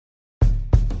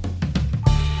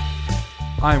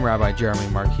I'm Rabbi Jeremy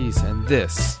Marquise, and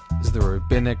this is the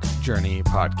Rabbinic Journey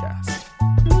Podcast.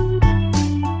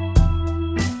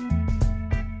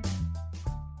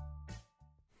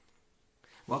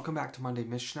 Welcome back to Monday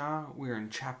Mishnah. We're in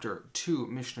chapter 2,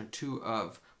 Mishnah 2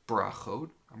 of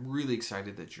Brachot. I'm really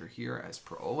excited that you're here, as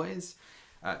per always.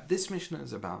 This Mishnah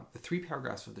is about the 3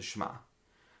 paragraphs of the Shema.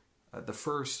 The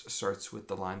first starts with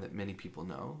the line that many people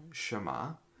know,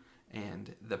 Shema,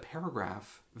 and the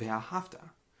paragraph, Ve'ahavta,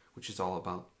 which is all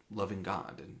about loving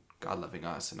God and God loving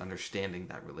us and understanding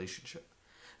that relationship.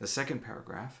 The second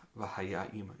paragraph,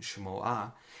 V'haya'im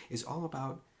Shemo'ah, is all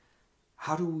about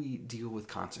how do we deal with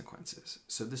consequences.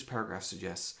 So this paragraph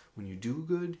suggests when you do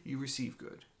good, you receive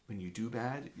good. When you do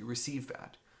bad, you receive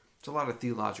bad. There's a lot of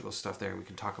theological stuff there we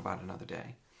can talk about another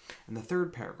day. And the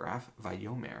third paragraph,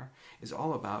 Vayomer, is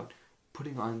all about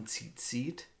putting on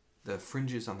tzitzit, the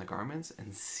fringes on the garments,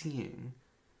 and seeing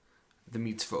the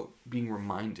mitzvot, being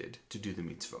reminded to do the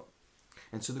mitzvot.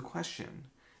 And so the question,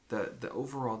 the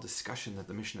overall discussion that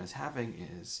the Mishnah is having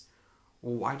is,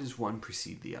 well, why does one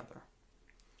precede the other?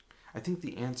 I think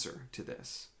the answer to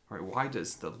this, right, why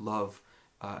does the love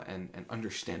and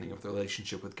understanding of the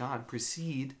relationship with God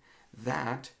precede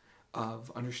that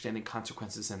of understanding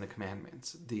consequences and the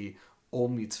commandments, the ol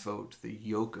mitzvot, the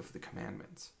yoke of the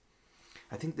commandments?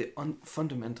 I think that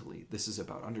fundamentally this is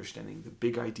about understanding the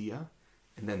big idea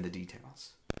and then the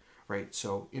details, right?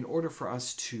 So in order for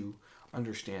us to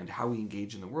understand how we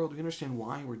engage in the world, we understand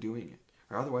why we're doing it,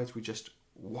 or otherwise we just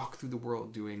walk through the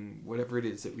world doing whatever it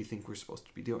is that we think we're supposed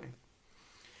to be doing.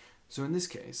 So in this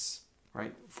case,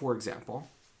 right, for example,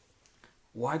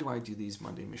 why do I do these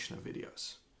Monday Mishnah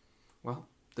videos? Well,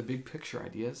 the big picture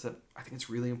idea is that I think it's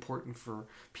really important for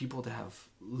people to have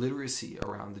literacy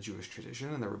around the Jewish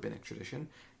tradition and the rabbinic tradition,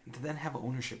 and to then have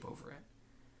ownership over it.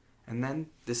 And then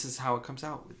this is how it comes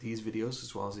out with these videos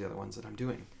as well as the other ones that I'm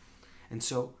doing. And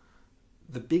so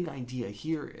the big idea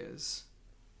here is,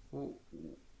 well,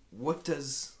 what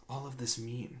does all of this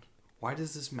mean? Why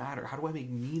does this matter? How do I make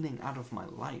meaning out of my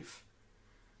life?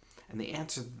 And the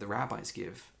answer that the rabbis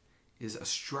give is a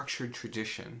structured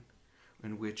tradition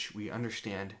in which we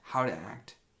understand how to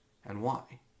act and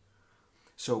why.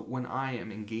 So when I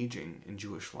am engaging in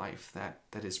Jewish life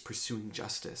that is pursuing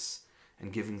justice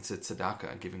and giving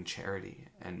tzedakah, giving charity,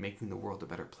 and making the world a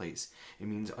better place, it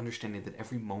means understanding that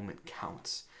every moment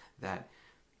counts, that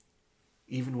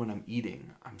even when I'm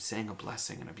eating, I'm saying a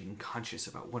blessing and I'm being conscious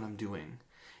about what I'm doing.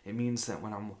 It means that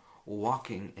when I'm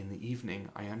walking in the evening,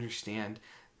 I understand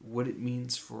what it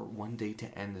means for one day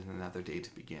to end and another day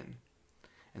to begin.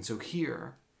 And so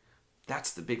here, that's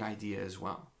the big idea as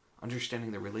well.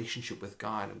 Understanding the relationship with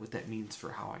God and what that means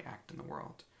for how I act in the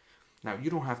world. Now,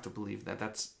 you don't have to believe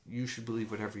that. You should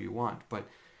believe whatever you want. But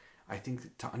I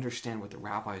think to understand what the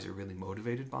rabbis are really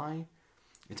motivated by,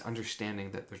 it's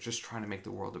understanding that they're just trying to make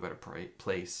the world a better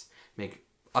place, make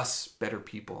us better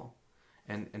people,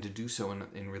 and to do so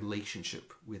in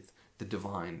relationship with the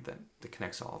divine that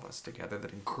connects all of us together,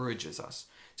 that encourages us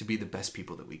to be the best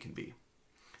people that we can be.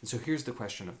 And so here's the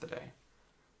question of the day.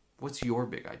 What's your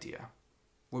big idea?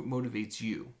 What motivates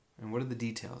you? And what are the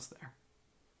details there?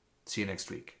 See you next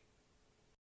week.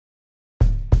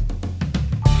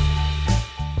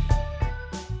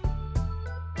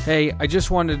 Hey, I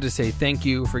just wanted to say thank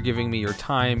you for giving me your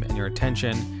time and your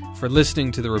attention, for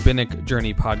listening to the Rabbinic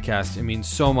Journey Podcast. It means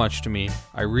so much to me.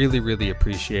 I really, really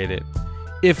appreciate it.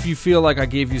 If you feel like I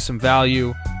gave you some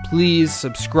value, please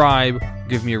subscribe,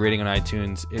 give me a rating on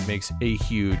iTunes. It makes a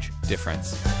huge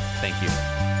difference. Thank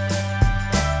you.